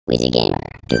WheezyGamer.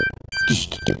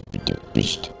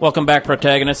 Welcome back,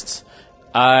 protagonists.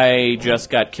 I just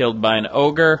got killed by an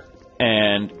ogre,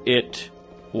 and it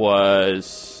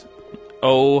was...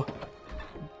 oh,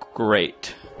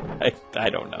 great. I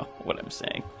don't know what I'm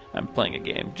saying. I'm playing a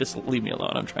game. Just leave me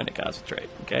alone. I'm trying to concentrate,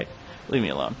 okay? Leave me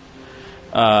alone.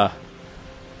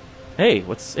 Hey,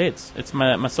 it's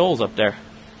my soul's up there.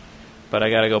 But I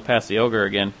gotta go past the ogre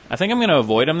again. I think I'm gonna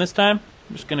avoid him this time.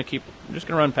 I'm just gonna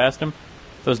run past him.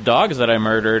 Those dogs that I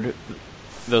murdered,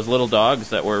 those little dogs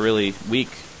that were really weak,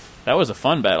 that was a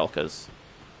fun battle, because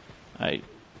it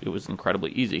was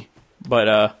incredibly easy.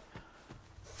 But,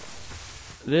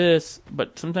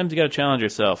 but sometimes you gotta challenge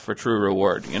yourself for true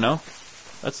reward, you know?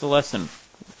 That's the lesson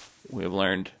we have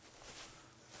learned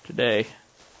today.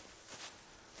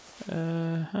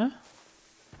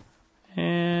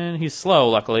 And he's slow,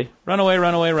 luckily. Run away,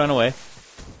 run away, run away.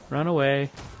 Run away.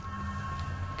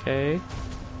 Okay.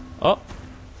 Oh.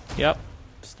 Yep.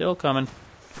 Still coming.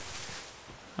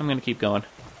 I'm gonna keep going.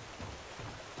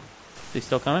 Is he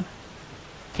still coming?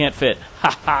 Can't fit.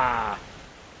 Ha ha!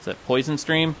 Is that poison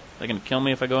stream? Is that gonna kill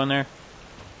me if I go in there?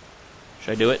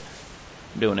 Should I do it?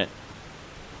 I'm doing it.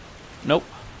 Nope.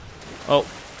 Oh,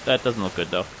 that doesn't look good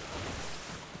though.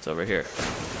 It's over here.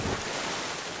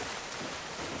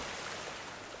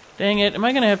 Dang it, am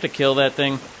I gonna have to kill that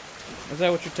thing? Is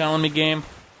that what you're telling me, game?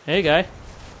 Hey, guy.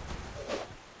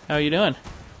 How you doing?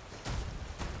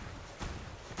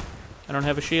 I don't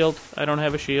have a shield. I don't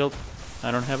have a shield.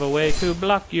 I don't have a way to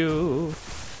block you.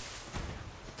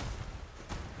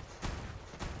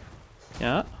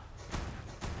 Yeah?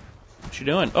 What you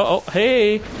doing? Oh,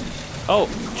 hey! Oh,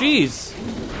 jeez!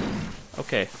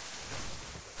 Okay.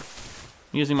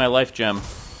 I'm using my life gem.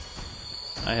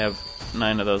 I have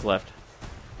 9 of those left.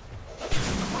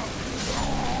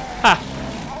 Ha!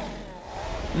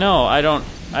 No, I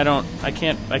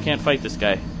can't fight this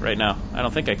guy right now. I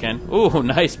don't think I can. Ooh,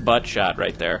 nice butt shot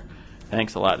right there.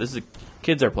 Thanks a lot.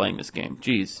 Kids are playing this game.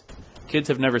 Jeez. Kids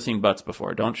have never seen butts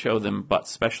before. Don't show them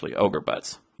butts, especially ogre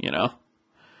butts, you know?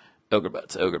 Ogre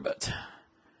butts, ogre butts.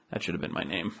 That should have been my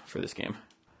name for this game.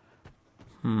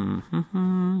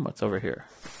 What's over here?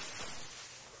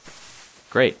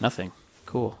 Great, nothing.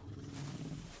 Cool.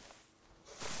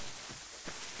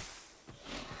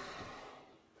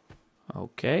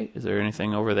 Okay, is there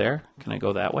anything over there? Can I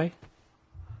go that way?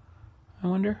 I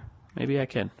wonder. Maybe I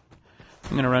can.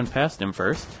 I'm gonna run past him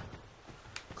first.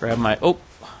 Grab my... oh!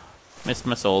 Missed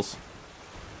my souls.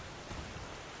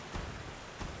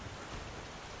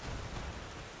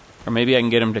 Or maybe I can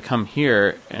get him to come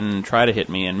here and try to hit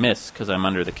me and miss because I'm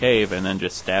under the cave and then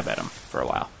just stab at him for a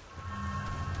while.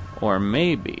 Or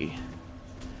maybe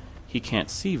he can't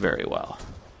see very well.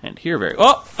 And hear very...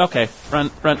 oh! Okay. Run,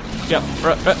 run. Yep.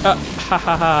 Ha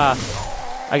ha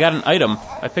ha. I got an item.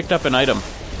 I picked up an item.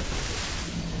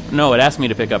 No, it asked me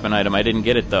to pick up an item. I didn't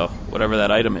get it, though. Whatever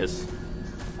that item is.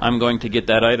 I'm going to get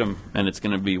that item, and it's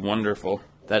going to be wonderful.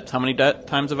 How many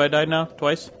times have I died now?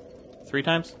 Twice? 3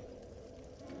 times?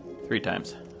 3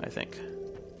 times, I think.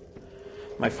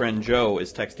 My friend Joe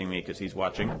is texting me because he's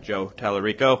watching. Joe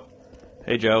Tallarico.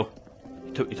 Hey, Joe.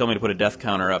 He told me to put a death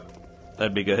counter up.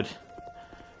 That'd be good.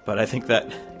 But I think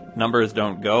that numbers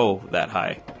don't go that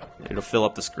high. It'll fill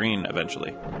up the screen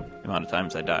eventually, the amount of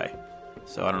times I die.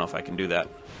 So I don't know if I can do that.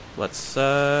 Let's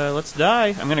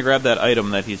die. I'm gonna grab that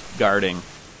item that he's guarding.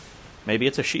 Maybe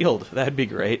it's a shield. That'd be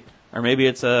great. Or maybe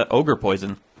it's a ogre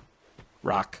poison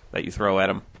rock that you throw at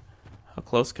him. How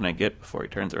close can I get before he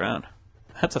turns around?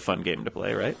 That's a fun game to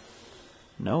play, right?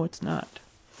 No, it's not.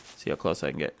 See how close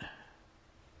I can get.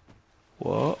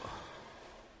 Whoa.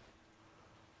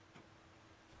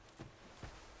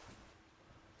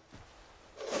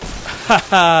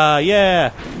 Haha,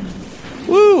 yeah!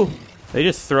 Woo! They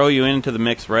just throw you into the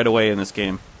mix right away in this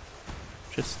game.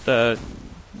 Just,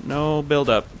 no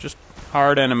build-up. Just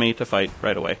hard enemy to fight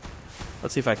right away.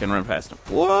 Let's see if I can run past him.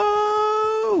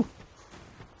 Whoa!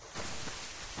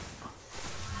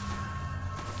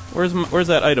 Where's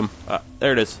that item?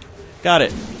 There it is. Got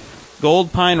it.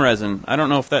 Gold pine resin. I don't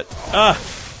know if that... ah!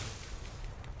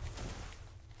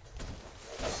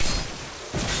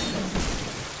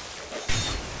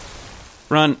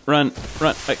 Run, run,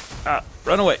 run.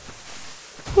 Run away.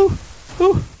 Whew,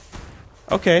 whew.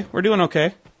 Okay, we're doing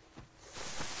okay.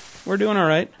 We're doing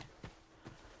alright.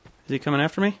 Is he coming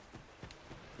after me?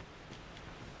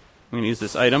 I'm going to use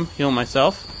this item, heal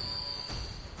myself.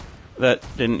 That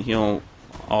didn't heal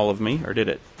all of me, or did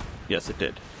it? Yes, it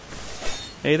did.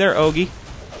 Hey there, Ogie.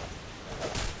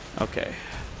 Okay.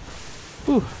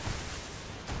 Whew.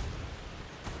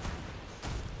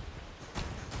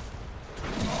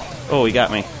 Oh, he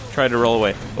got me. Tried to roll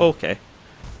away. Okay.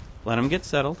 Let him get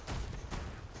settled.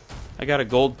 I got a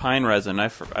gold pine resin. I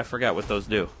forgot what those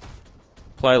do.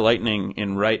 Apply lightning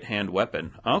in right-hand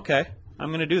weapon. Okay, I'm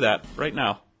going to do that right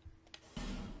now.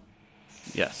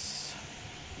 Yes.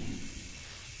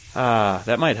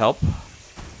 That might help.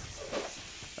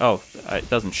 Oh, it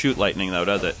doesn't shoot lightning though,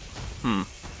 does it?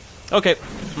 Okay.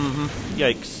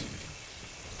 Yikes.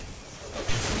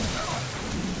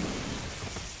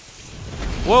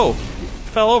 Whoa!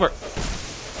 Fell over.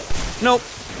 Nope.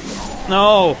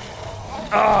 No.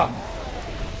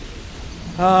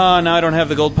 Now I don't have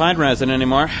the gold pine resin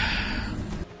anymore.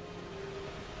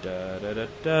 Da da da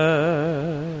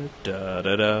da da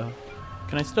da da.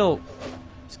 Can I still?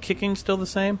 Is kicking still the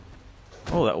same?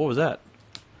 Oh, what was that?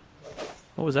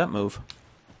 What was that move?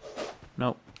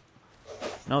 Nope.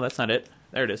 No, that's not it.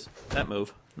 There it is. That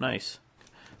move. Nice.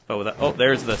 But with that, oh,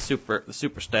 there's the super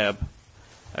stab.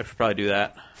 I should probably do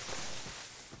that.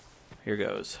 Here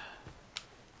goes.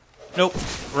 Nope.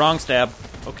 Wrong stab.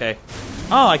 Okay.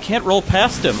 Oh, I can't roll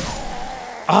past him.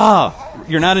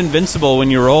 You're not invincible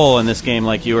when you roll in this game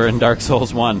like you were in Dark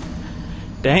Souls 1.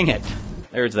 Dang it.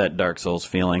 There's that Dark Souls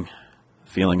feeling.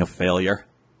 Feeling of failure.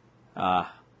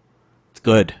 It's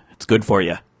good. It's good for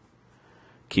you.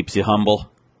 Keeps you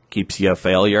humble. Keeps you a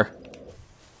failure.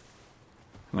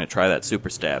 I'm going to try that super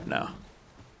stab now.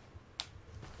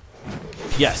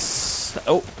 Yes.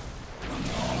 Oh.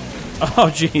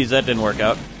 Oh, jeez, that didn't work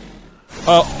out.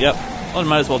 Oh, yep. Well, I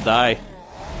might as well die.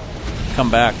 Come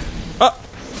back. Oh!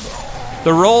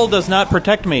 The roll does not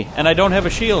protect me, and I don't have a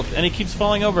shield, and he keeps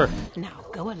falling over. Now,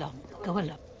 go along. Go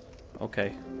along.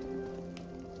 Okay.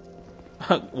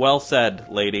 Well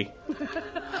said, lady.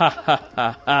 Ha ha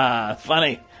ha ha.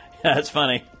 Funny. Yeah, that's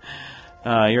funny.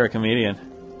 You're a comedian.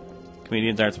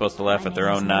 Comedians aren't supposed to laugh at their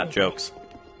own not jokes.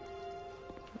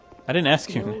 I didn't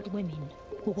ask you. The old women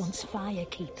were once fire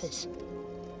keepers.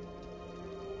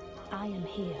 I am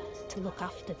here to look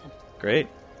after them. Great.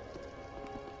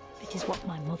 It is what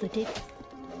my mother did,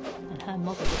 and her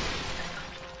mother did,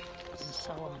 and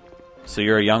so on. So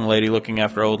you're a young lady looking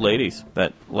after old ladies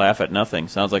that laugh at nothing.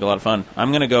 Sounds like a lot of fun.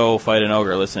 I'm going to go fight an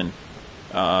ogre. Listen,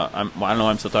 I don't know why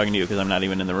I'm still talking to you because I'm not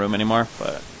even in the room anymore,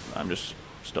 but I'm just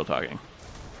still talking.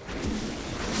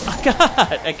 Oh,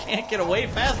 God! I can't get away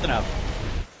fast enough.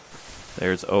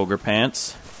 There's ogre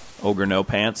pants. Ogre no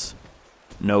pants.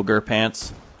 Nogre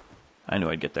pants. I knew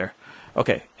I'd get there.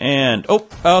 Okay, and... Oh,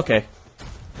 okay.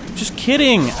 Just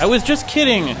kidding! I was just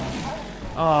kidding!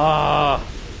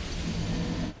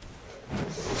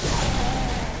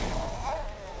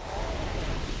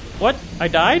 What? I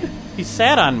died? He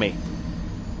sat on me.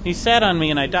 He sat on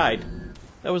me and I died.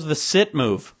 That was the sit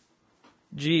move.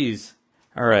 Jeez.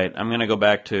 Alright, I'm gonna go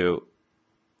back to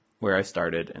where I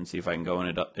started and see if I can go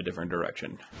in a different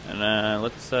direction. And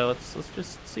let's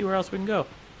just see where else we can go,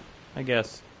 I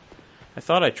guess. I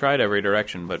thought I tried every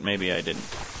direction, but maybe I didn't.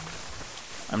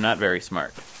 I'm not very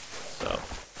smart, so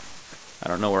I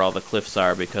don't know where all the cliffs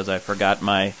are because I forgot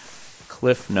my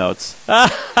cliff notes.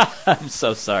 I'm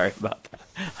so sorry about that.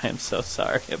 I am so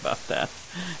sorry about that.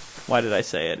 Why did I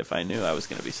say it if I knew I was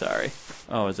going to be sorry?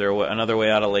 Oh, is there another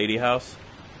way out of Lady House?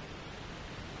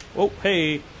 Oh,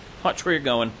 hey. Watch where you're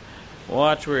going.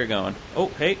 Watch where you're going. Oh,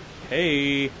 hey.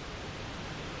 Hey.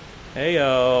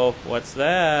 Hey-o. What's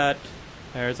that?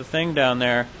 There's a thing down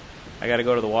there. I gotta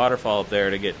go to the waterfall up there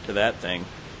to get to that thing.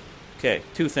 Okay,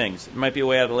 two things. It might be a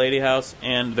way out of the Lady House,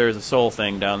 and there's a soul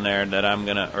thing down there that I'm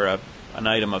gonna... Or an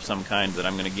item of some kind that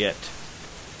I'm gonna get.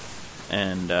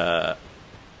 And,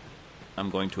 I'm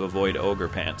going to avoid ogre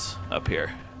pants up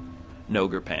here.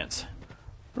 Nogre pants.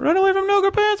 Run away from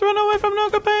Nogre pants! Run away from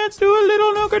Nogre pants! Do a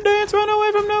little Nogre dance! Run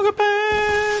away from Nogre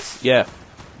pants! Yeah,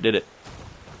 did it.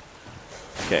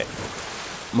 Okay,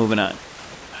 moving on.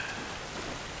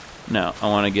 Now, I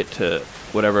want to get to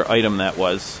whatever item that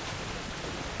was.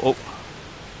 Oh.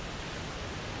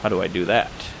 How do I do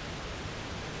that?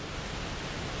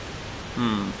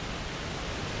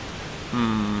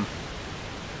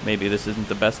 Maybe this isn't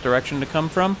the best direction to come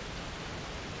from?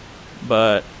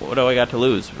 But what do I got to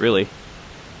lose, really?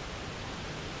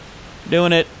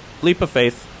 Doing it. Leap of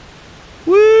faith.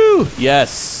 Woo!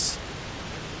 Yes!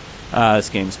 This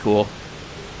game's cool.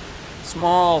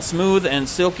 Small, smooth, and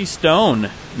silky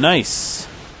stone. Nice.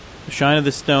 The shine of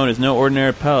this stone is no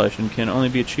ordinary polish and can only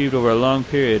be achieved over a long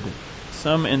period.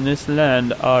 Some in this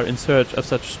land are in search of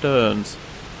such stones.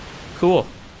 Cool.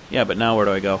 Yeah, but now where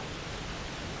do I go?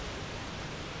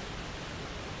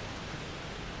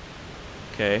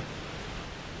 Okay.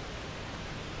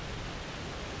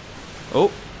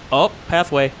 Oh,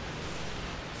 pathway.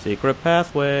 Secret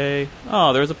pathway.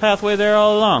 Oh, there's a pathway there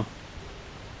all along.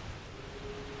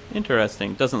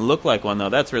 Interesting. Doesn't look like one, though.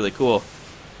 That's really cool.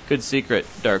 Good secret,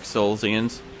 Dark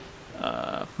Soulsians.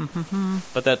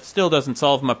 But that still doesn't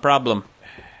solve my problem.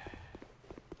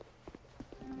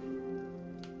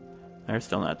 They're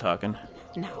still not talking.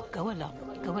 Now, go along,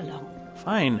 go along.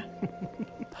 Fine.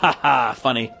 Haha,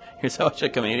 funny. You're such a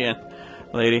comedian,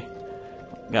 lady.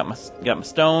 Got my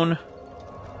stone.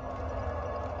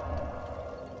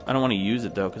 I don't want to use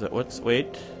it though, because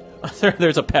wait.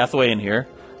 There's a pathway in here.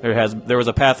 There was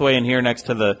a pathway in here next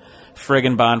to the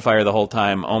friggin' bonfire the whole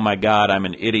time. Oh my god, I'm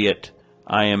an idiot.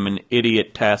 I am an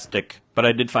idiot-tastic. But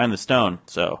I did find the stone,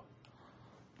 so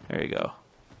there you go.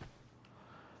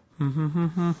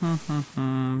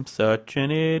 Such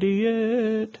an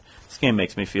idiot. This game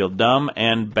makes me feel dumb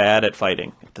and bad at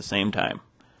fighting at the same time.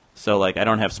 So, like, I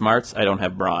don't have smarts, I don't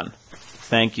have brawn.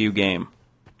 Thank you, game.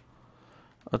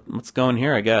 Let's go in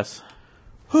here, I guess.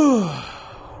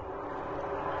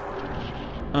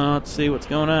 Let's see what's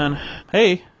going on.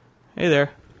 Hey! Hey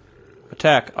there.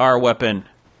 Attack our weapon.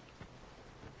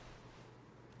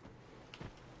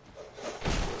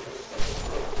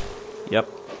 Yep.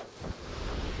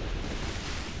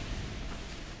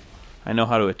 I know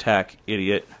how to attack,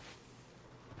 idiot.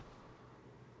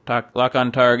 Lock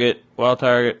on target, while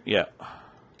target, yeah.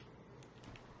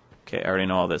 Okay, I already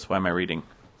know all this. Why am I reading?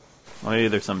 Well, maybe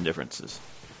there's some differences.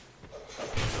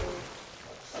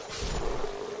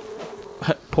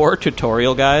 Poor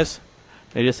tutorial guys.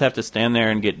 They just have to stand there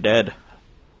and get dead.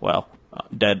 Well,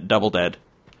 dead, double dead.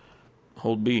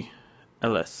 Hold B,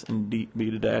 LS, and D, B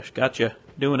to dash. Gotcha.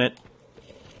 Doing it.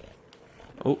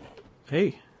 Oh,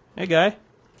 hey. Hey, guy.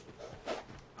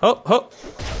 Ho, ho.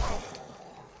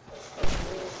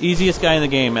 Easiest guy in the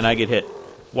game, and I get hit.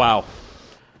 Wow.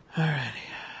 Alrighty.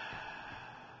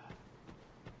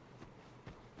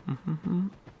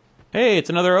 Hey, it's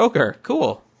another ogre.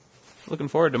 Cool. Looking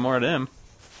forward to more of them.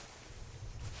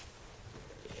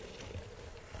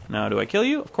 Now, do I kill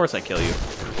you? Of course I kill you.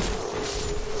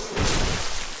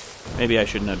 Maybe I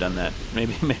shouldn't have done that.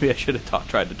 Maybe I should have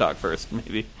tried to talk first.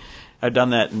 Maybe. I've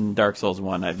done that in Dark Souls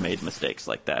 1. I've made mistakes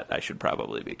like that. I should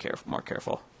probably be more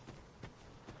careful.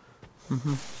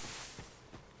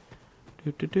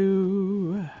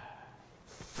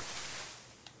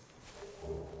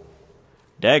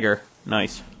 Dagger.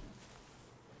 Nice.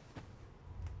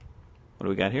 What do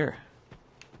we got here?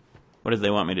 What does they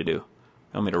want me to do?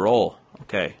 They want me to roll.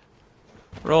 Okay.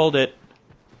 Rolled it.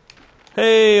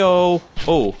 Hey-oh.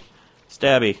 Oh.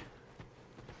 Stabby.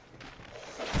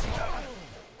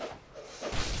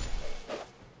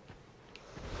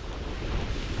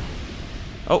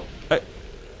 Oh. Hey.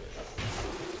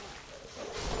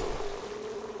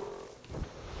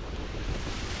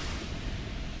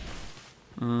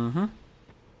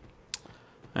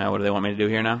 What do they want me to do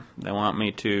here now? They want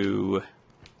me to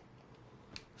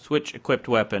switch equipped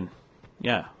weapon.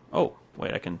 Yeah. Oh,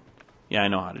 wait, I can... Yeah, I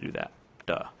know how to do that.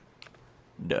 Duh.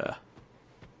 Duh.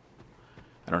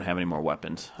 I don't have any more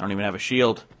weapons. I don't even have a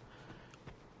shield.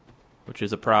 Which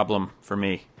is a problem for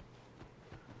me.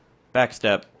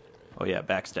 Backstep. Oh yeah,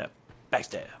 backstep.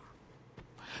 Backstab.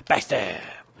 Backstab.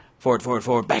 Forward, forward,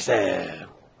 forward. Backstab.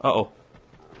 Uh-oh.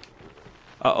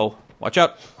 Uh-oh. Watch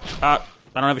out. I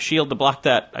don't have a shield to block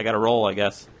that. I gotta roll, I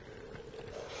guess.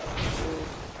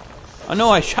 Oh no,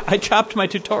 I chopped my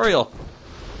tutorial.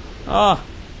 Oh.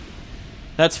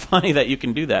 That's funny that you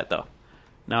can do that, though.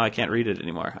 Now I can't read it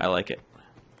anymore. I like it.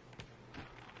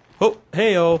 Oh,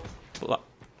 hey-oh.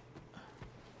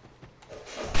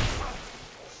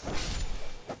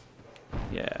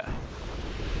 Yeah.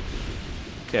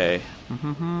 Okay.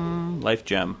 Life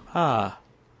gem. Ah.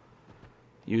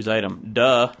 Use item.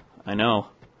 Duh. I know.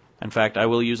 In fact, I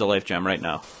will use a life gem right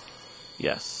now.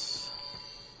 Yes.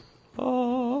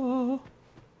 Oh.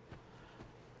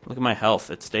 Look at my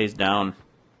health. It stays down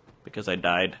because I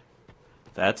died.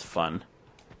 That's fun.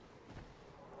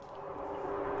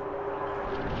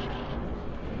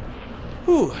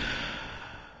 Whew.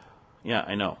 Yeah,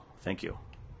 I know. Thank you.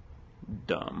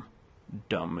 Dumb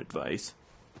advice.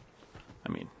 I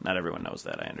mean, not everyone knows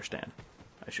that. I understand.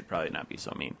 I should probably not be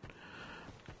so mean.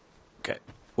 Okay.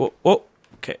 Whoa, whoa.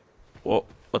 Okay. Well,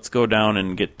 let's go down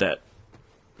and get that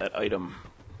item.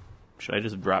 Should I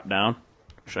just drop down?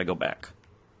 Or should I go back?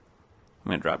 I'm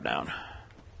gonna drop down.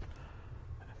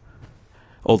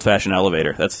 Old-fashioned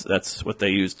elevator. That's what they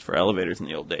used for elevators in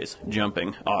the old days.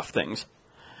 Jumping off things.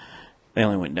 They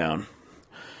only went down.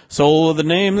 Soul of the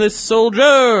Nameless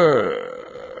Soldier!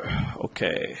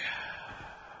 Okay.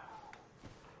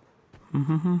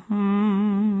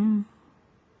 And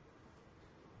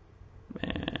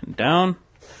down.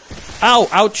 Ow!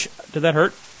 Ouch! Did that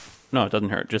hurt? No, it doesn't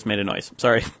hurt. It just made a noise.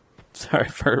 Sorry. Sorry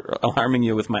for alarming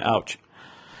you with my ouch.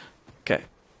 Okay.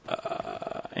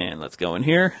 And let's go in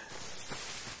here.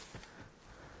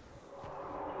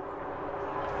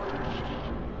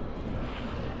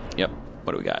 Yep.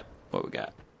 What do we got? What do we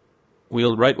got?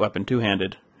 Wield right weapon,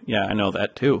 two-handed. Yeah, I know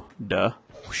that too. Duh.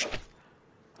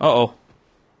 Uh-oh.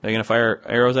 They gonna fire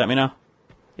arrows at me now?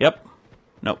 Yep.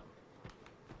 Nope.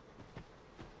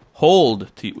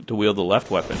 Hold to wield the left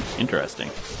weapon. Interesting.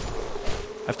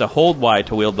 I have to hold Y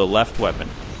to wield the left weapon.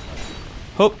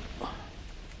 Hoop.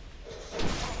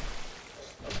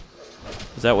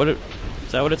 Is that what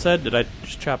it said? Did I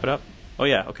just chop it up? Oh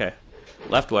yeah, okay.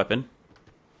 Left weapon.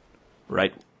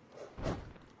 Right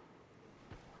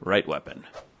weapon.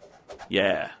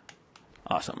 Yeah.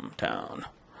 Awesome town.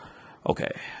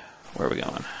 Okay. Where are we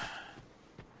going?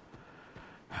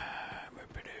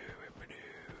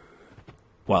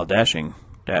 While dashing.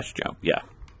 Dash jump. Yeah.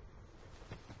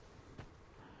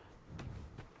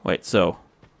 Wait, so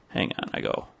hang on, I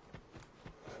go.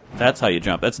 That's how you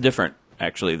jump. That's different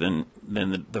actually than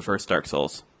the first Dark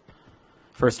Souls.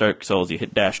 First Dark Souls you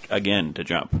hit dash again to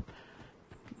jump.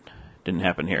 Didn't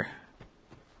happen here.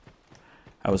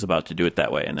 I was about to do it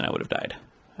that way and then I would have died.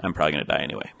 I'm probably going to die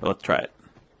anyway, but let's try it.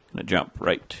 I'm going to jump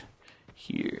right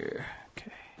here.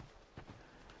 Okay.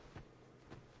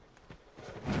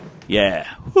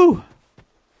 Yeah. Whew.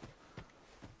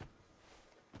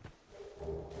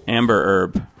 Amber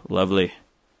herb. Lovely.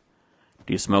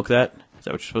 Do you smoke that? Is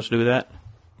that what you're supposed to do with that?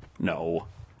 No.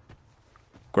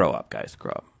 Grow up, guys.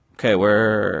 Grow up. Okay,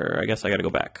 where... I guess I gotta go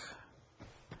back.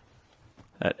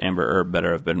 That amber herb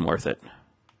better have been worth it.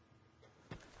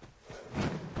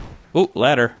 Ooh,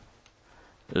 ladder.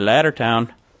 Ladder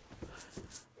town.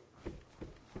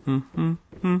 Clump,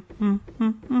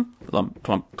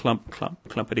 clump, clump, clump,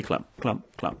 clumpity clump, clump,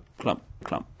 clump, clump,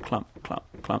 clump, clump, clump,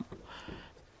 clump.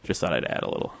 Just thought I'd add a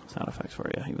little sound effects for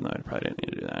you, even though I probably didn't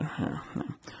need to do that.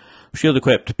 Shield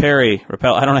equipped. Parry.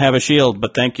 Repel. I don't have a shield,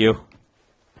 but thank you.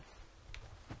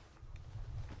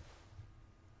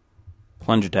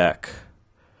 Plunge attack.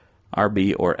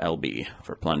 RB or LB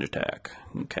for plunge attack.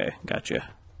 Okay, gotcha.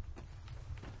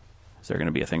 Is there going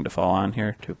to be a thing to fall on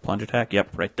here to plunge attack?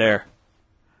 Yep, right there.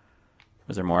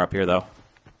 Is there more up here, though?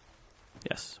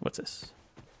 Yes. What's this?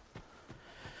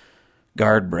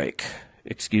 Guard break.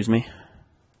 Excuse me?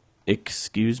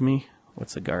 Excuse me?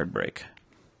 What's a guard break?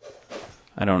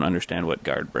 I don't understand what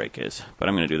guard break is, but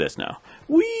I'm going to do this now.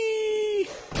 Whee!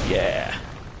 Yeah.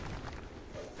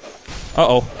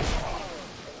 Uh-oh.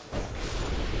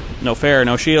 No fair,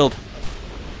 no shield.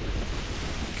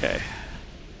 Okay.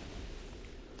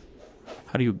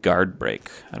 How do you guard break?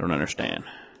 I don't understand.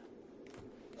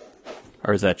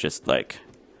 Or is that just like,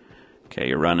 okay,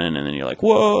 you're running and then you're like,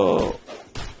 whoa!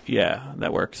 Yeah,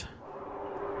 that works.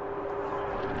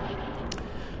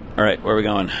 Alright, where are we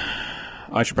going?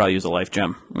 Oh, I should probably use a life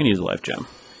gem. I'm going to use a life gem.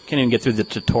 Can't even get through the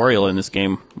tutorial in this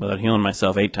game without healing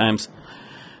myself 8 times.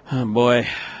 Oh boy.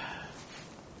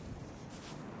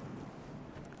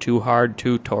 Too hard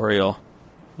tutorial.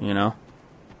 You know?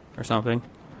 Or something.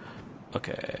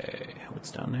 Okay.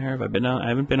 What's down there? Have I been down? I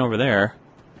haven't been over there.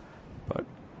 But...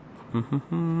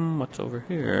 what's over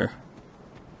here?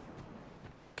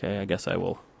 Okay, I guess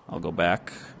I'll go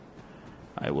back.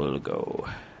 I will go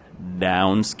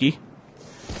down ski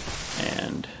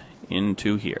and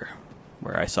into here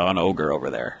where I saw an ogre over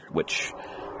there, which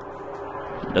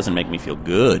doesn't make me feel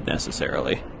good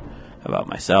necessarily about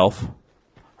myself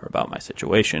or about my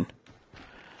situation.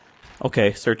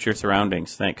 Okay, search your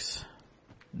surroundings. Thanks.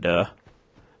 Duh.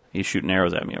 He's shooting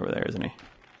arrows at me over there, isn't he?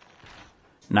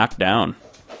 Knock down.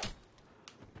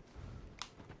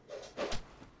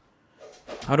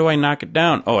 How do I knock it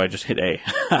down? Oh, I just hit A.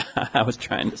 I was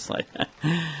trying to slide.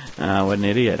 What an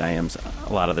idiot I am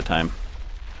a lot of the time.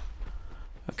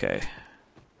 Okay.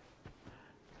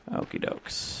 Okie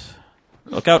dokes.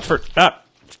 Look out for... Stop!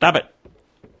 Stop it!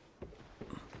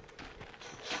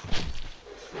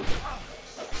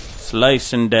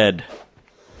 Slice and dead.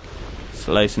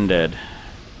 Slice and dead.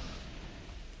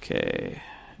 Okay.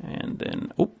 And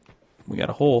then... Oh! We got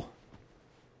a hole.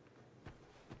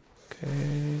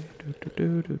 Okay.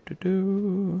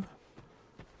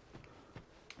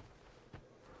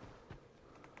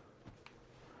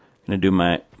 Gonna do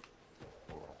my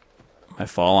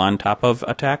fall on top of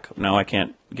attack. No, I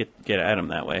can't get at him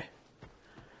that way.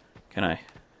 Can I?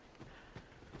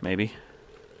 Maybe.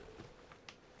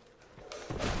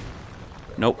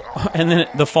 Nope. And then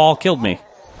the fall killed me.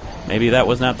 Maybe that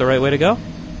was not the right way to go?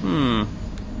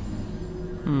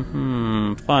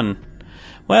 Fun.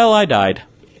 Well, I died.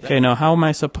 Okay, now how am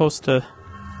I supposed to...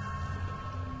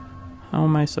 How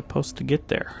am I supposed to get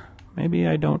there? Maybe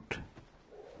I don't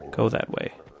go that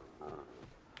way.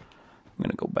 I'm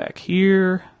gonna go back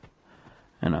here.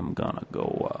 And I'm gonna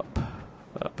go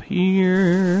up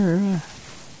here.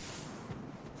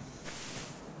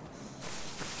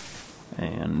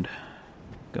 And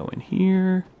go in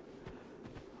here.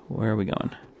 Where are we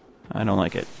going? I don't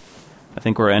like it. I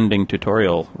think we're ending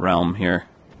tutorial realm here.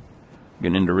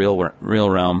 Getting into real realm. Real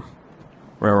realm.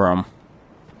 Real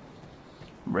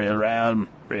realm.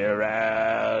 Real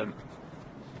realm.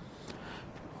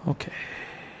 Okay.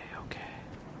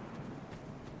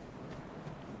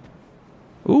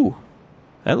 Ooh.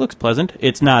 That looks pleasant.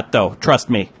 It's not, though. Trust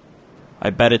me.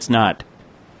 I bet it's not.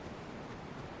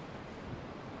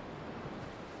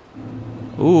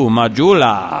 Ooh,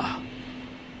 Majula.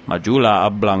 Majula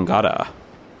oblongata.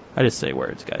 I just say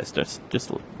words, guys. Just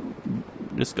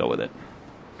go with it.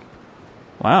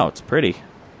 Wow, it's pretty.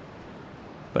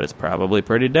 But it's probably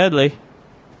pretty deadly.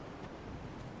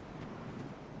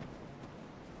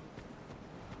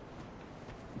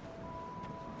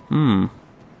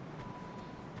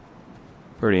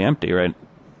 Pretty empty right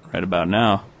about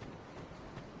now.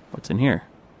 What's in here?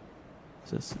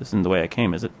 This isn't the way I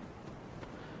came, is it?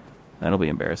 That'll be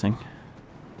embarrassing.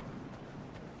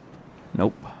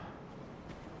 Nope.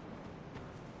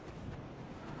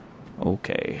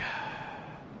 Okay.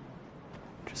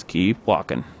 Just keep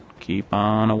walking. Keep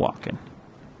on a-walking.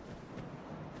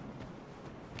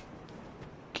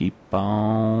 Keep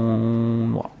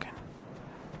on walking.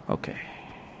 Okay.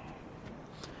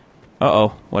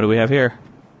 Uh-oh. What do we have here?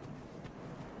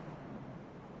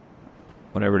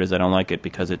 Whatever it is, I don't like it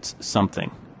because it's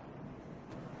something.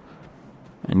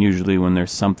 And usually when there's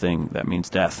something, that means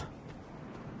death.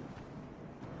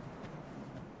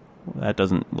 Well, that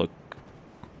doesn't look...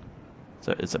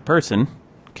 It's a person.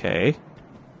 Okay.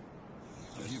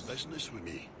 Have you business with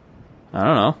me? I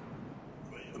don't know.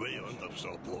 The way your under's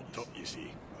all blocked up, you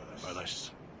see, by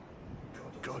this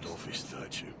god-awful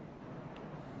statue.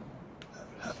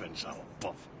 Heavens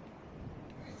above.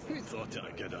 Who thought it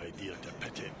a good idea to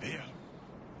pit it there?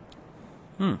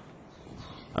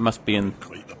 I must be in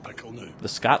Quite the pickle now. the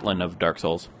Scotland of Dark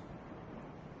Souls.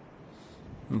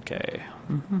 Okay.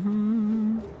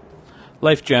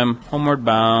 Life gem. Homeward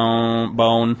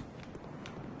bone.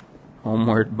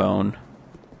 Homeward bone.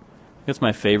 That's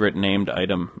my favorite named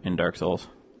item in Dark Souls.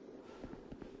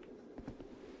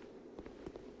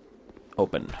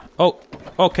 Open. Oh,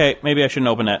 okay. Maybe I shouldn't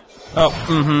open that.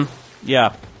 Oh,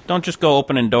 yeah. Don't just go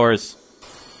opening doors.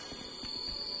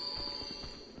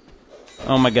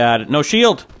 Oh my god. No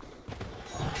shield!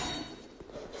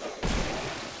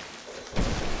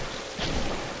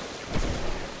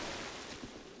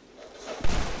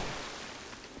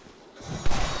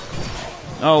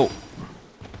 Oh.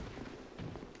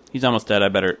 He's almost dead, I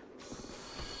better...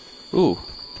 Ooh.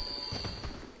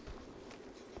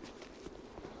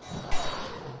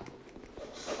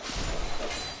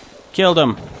 Killed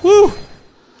him. Woo!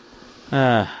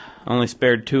 Only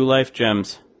spared 2 life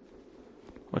gems.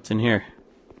 What's in here?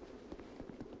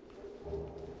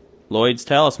 Lloyd's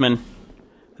Talisman.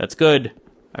 That's good.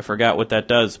 I forgot what that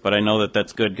does, but I know that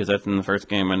that's good because that's in the first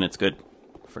game and it's good.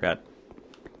 Forgot.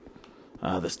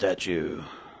 The statue.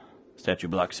 Statue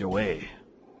blocks your way.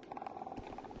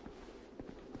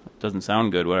 Doesn't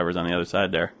sound good, whatever's on the other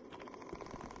side there.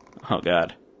 Oh,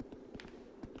 God.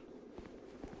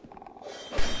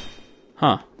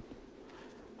 Huh.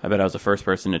 I bet I was the first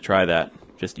person to try that,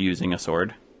 just using a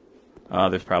sword. Oh,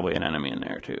 there's probably an enemy in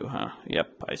there, too, huh?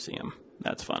 Yep, I see him.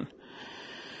 That's fun.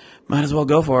 Might as well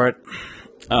go for it.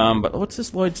 But what's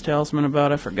this Lloyd's Talisman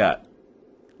about? I forgot.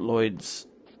 Lloyd's...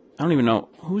 I don't even know.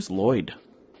 Who's Lloyd?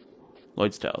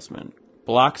 Lloyd's Talisman.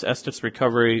 Blocks Estus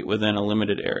recovery within a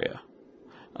limited area.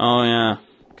 Oh, yeah.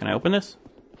 Can I open this?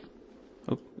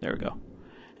 Oh, there we go.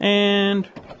 And...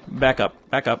 back up.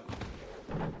 Back up.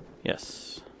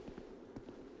 Yes.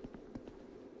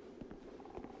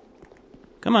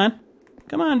 Come on.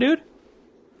 Come on, dude.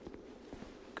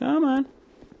 Come on.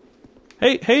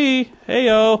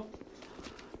 Hey-yo.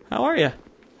 How are you?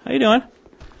 How you doing?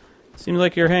 Seems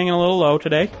like you're hanging a little low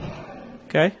today.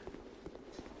 Okay.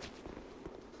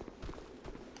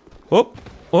 Whoop.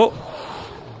 Whoop.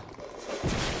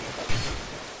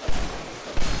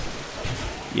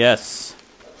 Yes.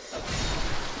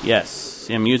 Yes.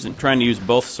 See, I'm trying to use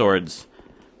both swords.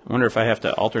 I wonder if I have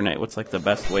to alternate. What's like the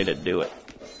best way to do it?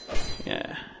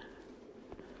 Yeah.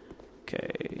 Okay.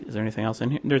 Is there anything else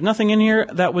in here? There's nothing in here.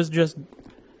 That was just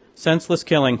senseless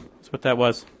killing. That's what that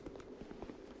was.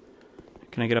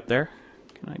 Can I get up there?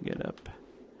 Can I get up?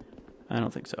 I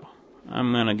don't think so.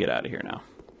 I'm gonna get out of here now.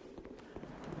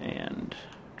 And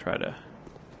try to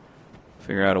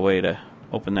figure out a way to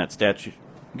open that statue,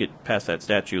 get past that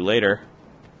statue later.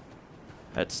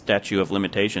 That statue of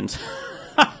limitations.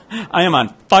 I am on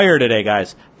fire today,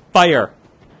 guys. Fire.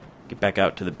 Get back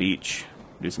out to the beach.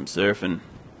 Do some surfing.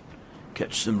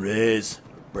 Catch some rays.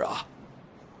 Brah.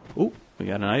 Ooh, we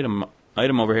got an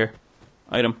item over here.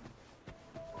 Item.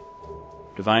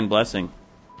 Divine Blessing.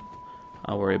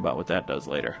 I'll worry about what that does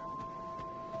later.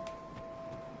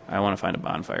 I want to find a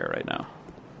bonfire right now.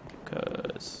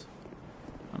 Because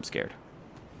I'm scared.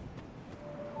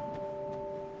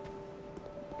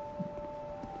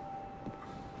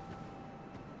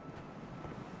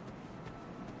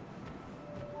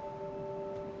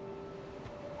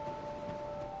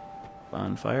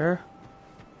 Bonfire.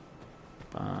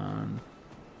 Bon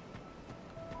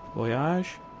voyage.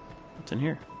 What's in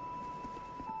here?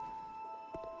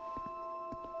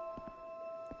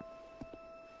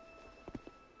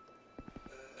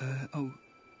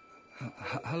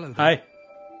 Hello there. Hi.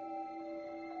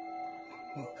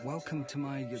 Welcome to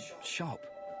my shop.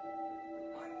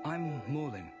 I'm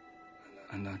Morlin,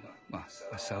 and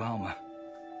I sell armor.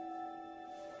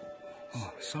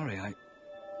 Oh, sorry,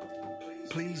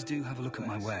 Please do have a look at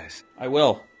my wares. I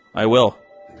will. I will.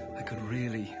 I could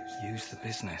really use the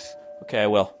business. Okay, I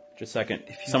will. Just a second.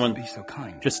 If you would be so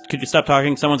kind. Just, could you stop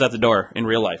talking? Someone's at the door in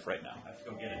real life right now. I have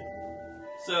to go get it.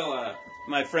 So,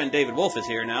 my friend David Wolf is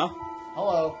here now.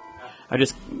 Hello. I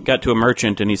just got to a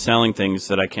merchant and he's selling things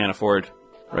that I can't afford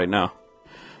right now.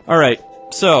 Alright,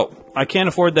 so, I can't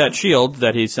afford that shield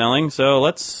that he's selling, so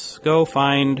let's go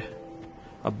find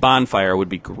a bonfire would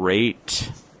be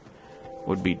great.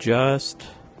 Would be just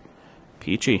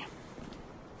peachy.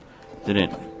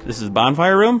 This is the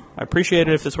bonfire room? I appreciate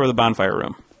it if this were the bonfire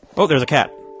room. Oh, there's a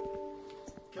cat.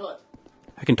 Kill it.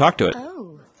 I can talk to it.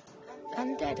 Oh,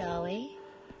 undead are we?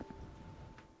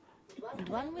 And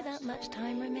one without much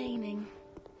time remaining.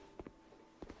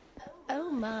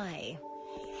 Oh my.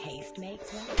 Haste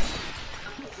makes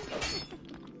waste.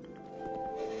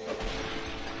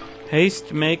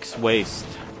 Haste makes waste.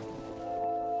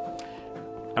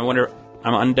 I wonder...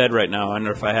 I'm undead right now. I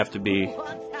wonder if I have to be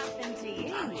What's happened to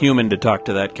you? human to talk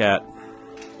to that cat.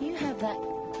 You have that...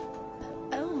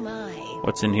 Oh my.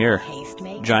 What's in here? Haste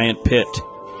makes... Giant pit.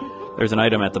 There's an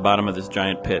item at the bottom of this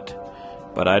giant pit.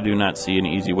 But I do not see an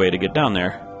easy way to get down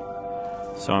there.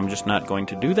 So I'm just not going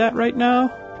to do that right now.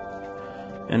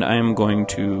 And I am going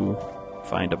to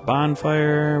find a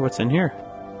bonfire. What's in here?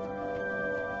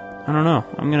 I don't know.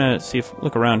 I'm going to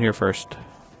look around here first.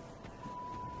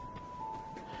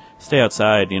 Stay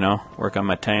outside, you know. Work on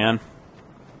my tan.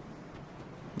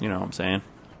 You know what I'm saying.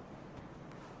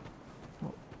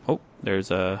 Oh,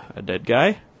 there's a dead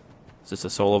guy. Is this a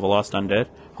soul of a lost undead?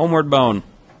 Homeward bone.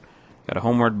 Got a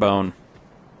homeward bone.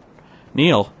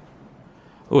 Kneel.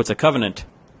 Oh, it's a covenant.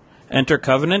 Enter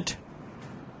covenant.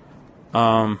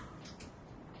 Okay,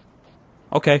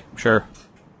 sure.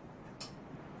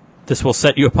 This will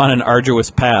set you upon an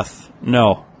arduous path.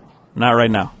 No, not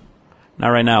right now. Not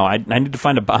right now. I need to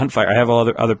find a bonfire. I have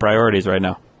all other priorities right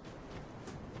now.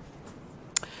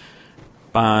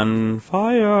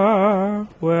 Bonfire.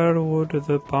 Where would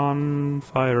the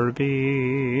bonfire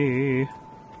be?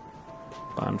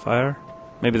 Bonfire?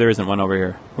 Maybe there isn't one over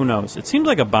here. Who knows? It seems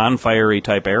like a bonfire-y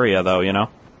type area, though, you know?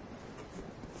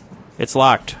 It's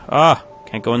locked. Ah,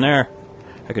 can't go in there.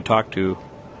 I could talk to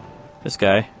this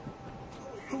guy.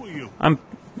 Who are you? I'm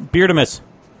Beardamus.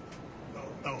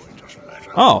 Oh, it doesn't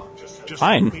matter. Oh, Just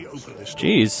fine. let me open this door.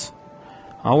 Jeez.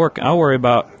 I'll worry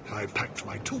about... I packed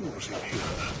my tools in here,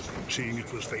 seeing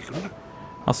it was vacant.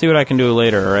 I'll see what I can do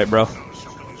later, alright, bro? Now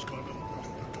somebody's gone to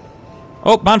open the door.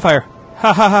 Oh, bonfire!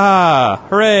 Ha ha ha!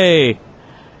 Hooray!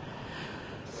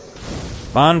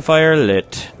 Bonfire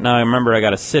lit. Now I remember I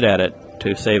gotta sit at it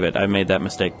to save it. I've made that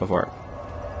mistake before.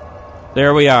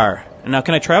 There we are. And now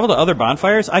can I travel to other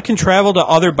bonfires? I can travel to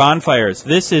other bonfires.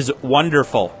 This is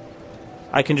wonderful.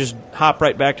 I can just hop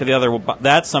right back to the other...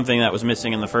 That's something that was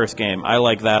missing in the first game. I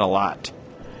like that a lot.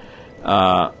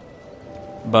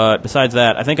 But besides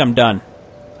that, I think I'm done.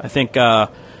 I think,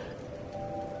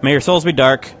 may your souls be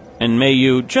dark, and may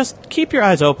you just keep your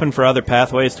eyes open for other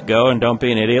pathways to go, and don't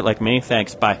be an idiot like me.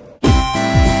 Thanks, bye.